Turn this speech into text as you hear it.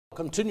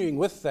Continuing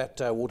with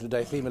that Water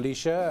Day theme,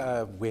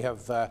 Alicia, we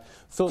have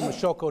Phil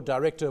Mashoko,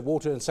 Director of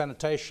Water and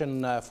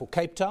Sanitation for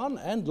Cape Town,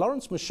 and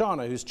Lawrence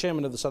Mushwana, who's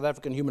Chairman of the South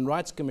African Human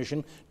Rights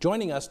Commission,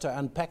 joining us to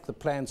unpack the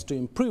plans to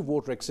improve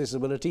water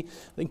accessibility.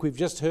 I think we've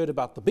just heard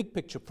about the big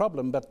picture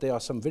problem, but there are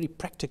some very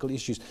practical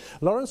issues.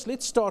 Lawrence,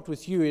 let's start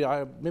with you. I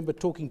remember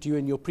talking to you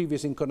in your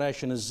previous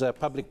incarnation as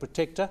Public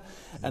Protector,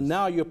 and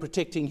now you're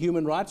protecting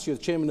human rights. You're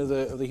the Chairman of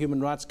the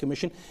Human Rights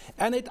Commission,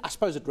 and I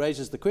suppose it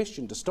raises the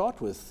question to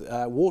start with.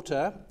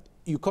 Water,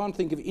 you can't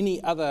think of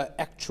any other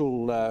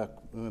actual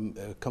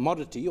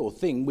commodity or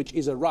thing which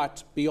is a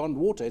right beyond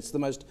water. It's the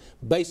most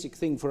basic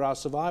thing for our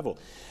survival.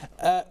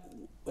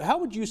 How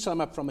would you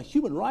sum up from a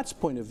human rights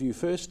point of view,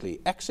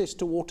 firstly, access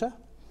to water,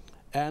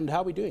 and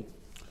how are we doing?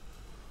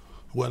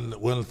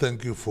 Well,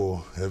 thank you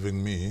for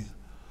having me.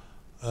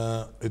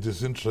 It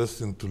is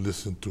interesting to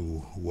listen to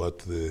what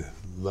the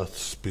last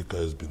speaker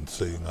has been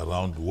saying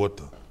around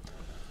water.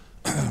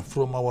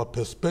 From our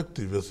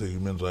perspective as a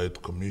Human Rights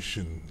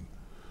Commission,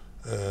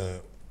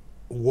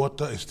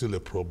 water is still a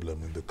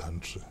problem in the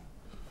country.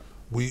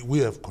 We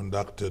have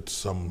conducted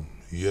some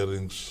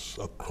hearings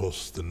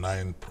across the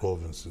 9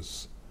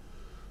 provinces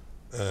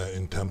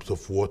in terms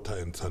of water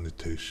and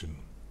sanitation.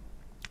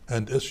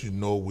 And as you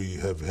know, we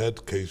have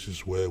had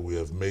cases where we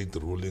have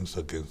made rulings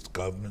against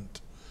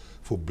government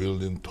for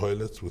building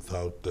toilets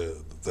without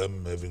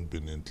them having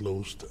been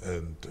enclosed,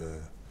 and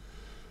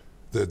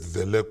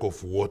the lack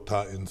of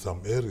water in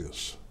some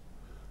areas.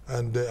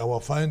 And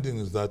our finding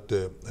is that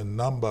a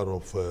number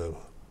of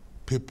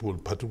people,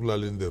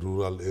 particularly in the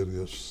rural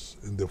areas,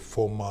 in the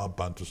former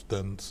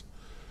Bantustans,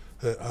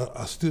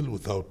 are still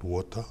without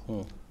water,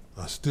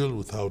 are still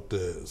without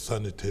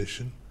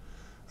sanitation.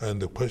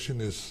 And the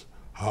question is,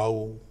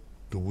 how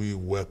do we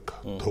work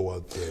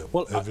towards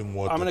having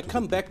water? I'm going to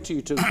come back to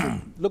you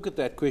to look at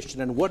that question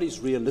and what is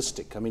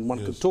realistic. I mean,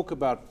 one could talk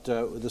about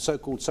the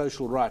so-called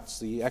social rights,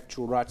 the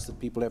actual rights that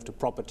people have to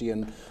property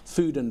and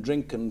food and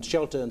drink and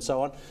shelter and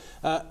so on.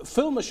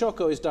 Phil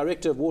Mashoko is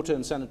Director of Water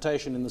and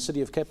Sanitation in the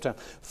city of Cape Town.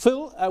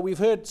 Phil, we've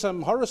heard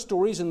some horror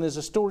stories, and there's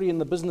a story in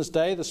the Business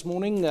Day this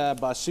morning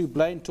by Sue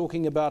Blaine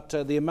talking about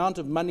the amount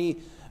of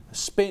money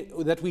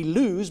spent that we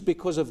lose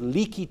because of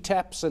leaky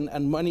taps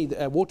and money,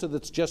 water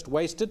that's just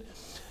wasted.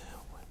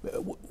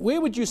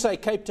 Where would you say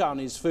Cape Town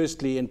is,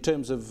 firstly, in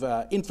terms of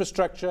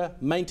infrastructure,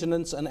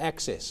 maintenance and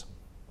access?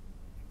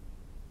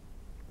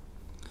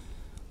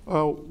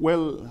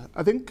 Well,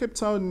 I think Cape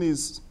Town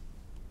is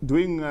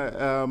doing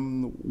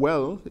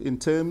well in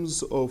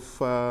terms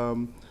of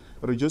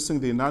reducing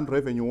the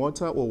non-revenue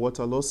water or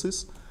water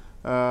losses.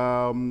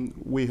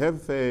 We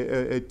have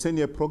a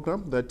 10-year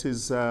program that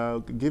is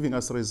giving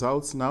us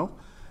results now.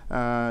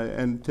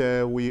 And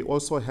we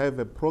also have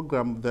a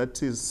program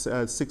that is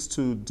seeks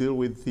to deal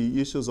with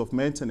the issues of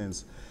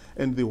maintenance.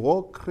 And the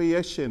whole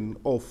creation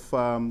of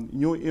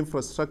new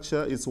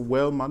infrastructure is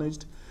well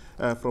managed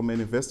from an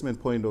investment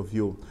point of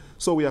view.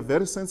 So we are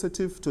very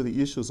sensitive to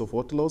the issues of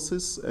water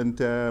losses, and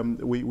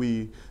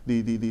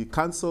the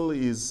council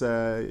is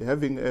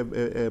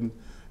having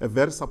a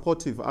very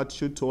supportive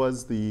attitude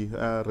towards the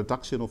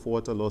reduction of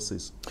water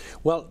losses.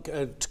 Well,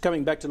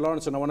 coming back to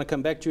Lawrence, and I want to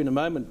come back to you in a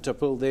moment,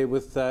 Phil, there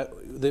with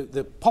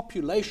the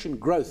population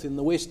growth in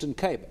the Western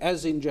Cape,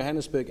 as in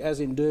Johannesburg, as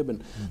in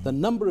Durban, the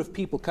number of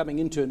people coming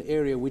into an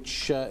area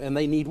which, and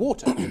they need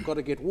water, they've got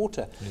to get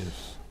water.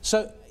 Yes.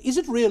 So is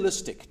it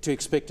realistic to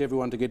expect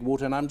everyone to get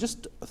water? And I'm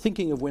just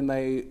thinking of when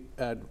they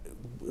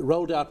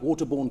rolled out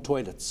waterborne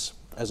toilets,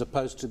 as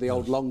opposed to the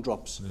old long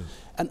drops. Yes.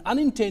 An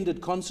unintended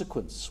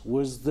consequence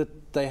was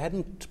that they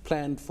hadn't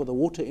planned for the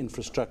water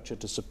infrastructure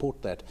to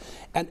support that.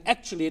 And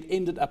actually it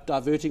ended up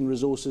diverting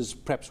resources,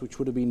 perhaps, which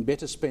would have been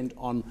better spent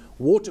on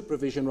water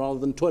provision rather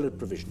than toilet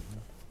provision.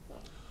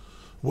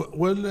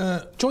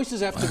 Well, choices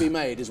have to be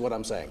made, is what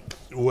I'm saying.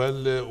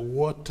 Well,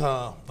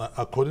 water,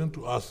 according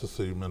to us as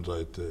a Human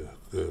Rights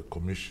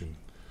Commission,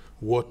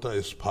 water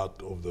is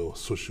part of the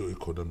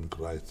socio-economic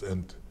rights,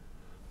 and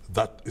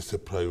that is a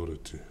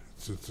priority.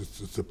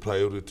 It's a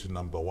priority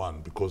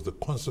 #1, because the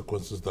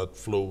consequences that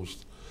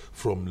flows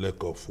from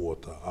lack of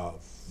water are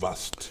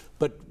vast.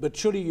 But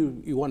surely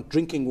you want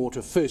drinking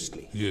water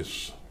firstly?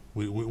 Yes,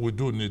 we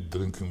do need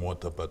drinking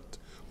water, but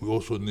we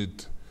also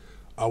need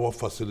our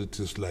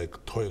facilities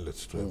like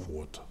toilets to have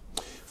water.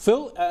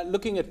 Phil,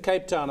 looking at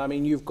Cape Town, I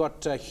mean, you've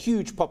got a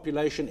huge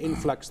population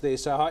influx there,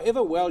 so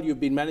however well you've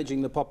been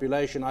managing the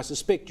population, I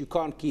suspect you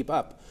can't keep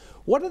up.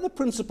 What are the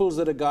principles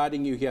that are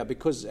guiding you here?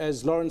 Because,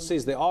 as Lawrence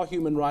says, there are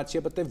human rights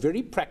here, but they're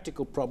very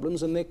practical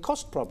problems and they're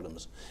cost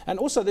problems. And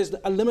also, there's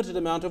a limited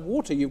amount of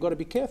water. You've got to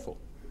be careful.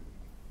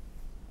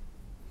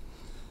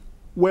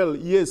 Well,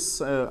 yes.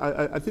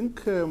 I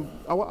think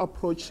our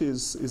approach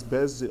is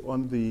based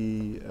on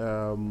the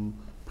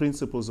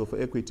principles of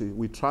equity.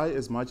 We try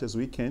as much as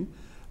we can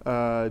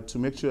to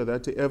make sure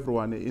that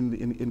everyone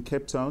in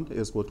Cape Town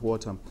has got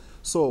water.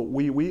 So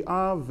we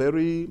are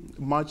very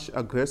much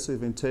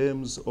aggressive in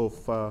terms of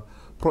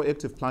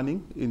proactive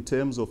planning, in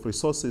terms of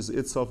resources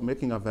itself,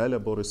 making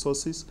available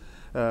resources.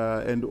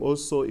 and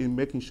also in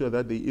making sure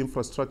that the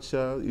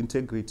infrastructure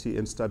integrity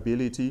and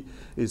stability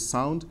is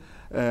sound.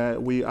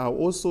 We are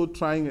also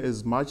trying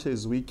as much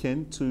as we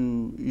can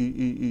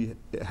to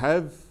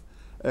have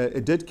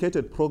a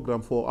dedicated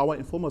program for our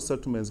informal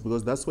settlements,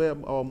 because that's where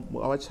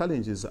our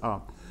challenges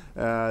are.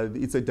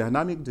 It's a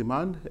dynamic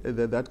demand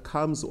that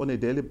comes on a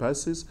daily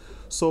basis.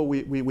 So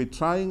we're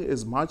trying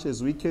as much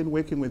as we can,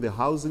 working with the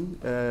Housing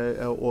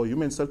or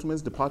Human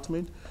Settlements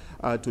Department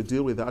to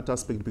deal with that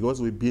aspect,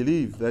 because we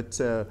believe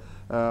that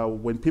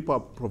when people are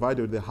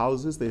provided with the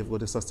houses, they've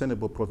got a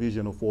sustainable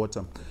provision of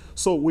water.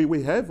 So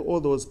we have all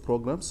those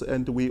programs,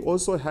 and we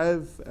also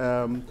have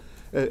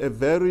a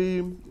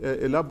very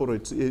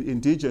elaborate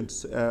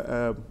indigent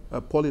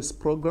policy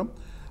program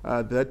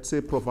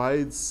that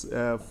provides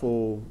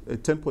for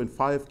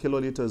 10.5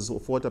 kiloliters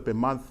of water per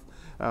month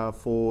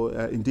for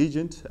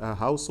indigent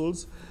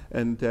households,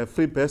 and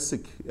free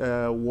basic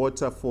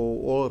water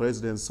for all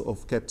residents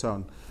of Cape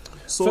Town.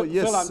 So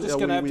yes,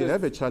 we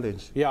have a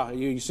challenge. Yeah,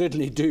 you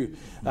certainly do,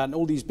 and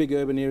all these big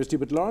urban areas do.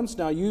 But Lawrence,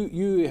 now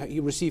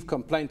you receive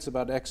complaints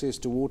about access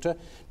to water.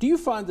 Do you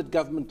find that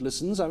government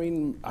listens? I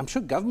mean, I'm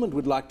sure government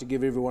would like to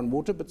give everyone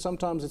water, but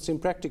sometimes it's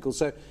impractical.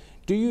 So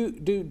do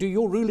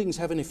your rulings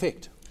have an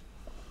effect?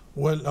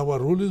 Well, our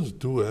rulings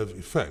do have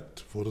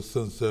effect. For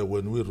instance,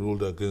 when we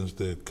ruled against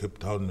the Cape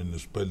Town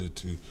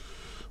municipality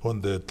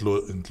on the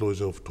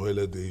enclosure of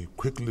toilet, they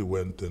quickly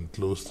went and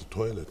closed the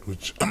toilet,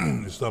 which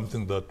is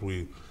something that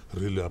we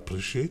really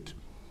appreciate.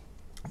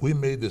 We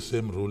made the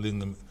same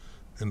ruling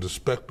in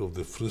respect of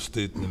the Free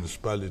State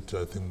municipality,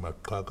 I think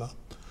Mashoko.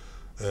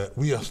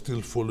 We are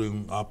still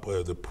following up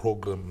the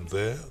program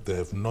there. They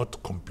have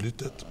not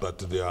completed, but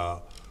they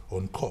are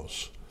on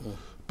course.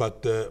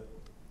 But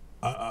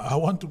I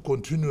want to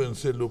continue and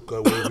say, look,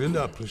 we really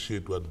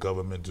appreciate what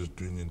government is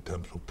doing in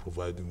terms of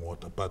providing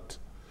water, but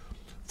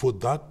for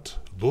that,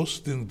 those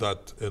things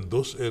that, and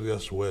those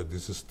areas where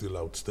this is still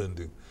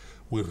outstanding,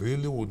 we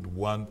really would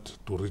want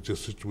to reach a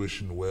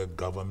situation where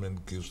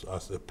government gives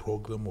us a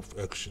program of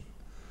action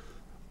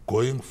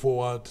going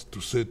forward to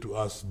say to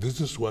us,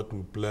 this is what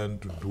we plan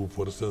to do,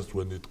 for instance,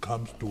 when it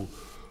comes to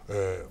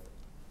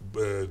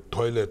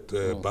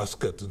toilet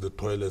baskets in the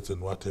toilets and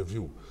what have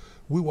you.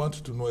 We want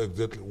to know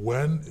exactly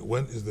when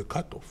is the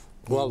cutoff.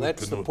 Well,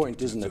 that's the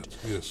point, isn't it?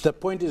 Yes. The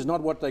point is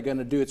not what they're going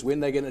to do, it's when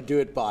they're going to do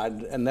it by,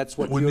 and that's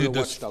what you're a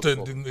watchdog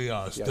for. We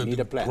need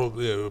a plan.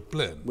 A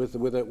plan.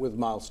 With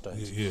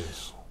milestones.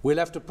 Yes. We'll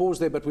have to pause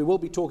there, but we will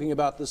be talking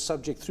about this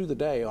subject through the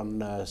day on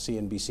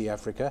CNBC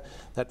Africa.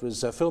 That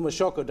was Phil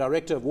Mashoko,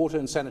 Director of Water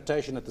and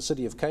Sanitation at the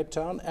City of Cape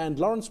Town, and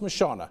Lawrence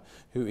Mushwana,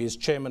 who is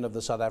Chairman of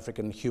the South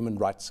African Human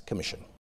Rights Commission.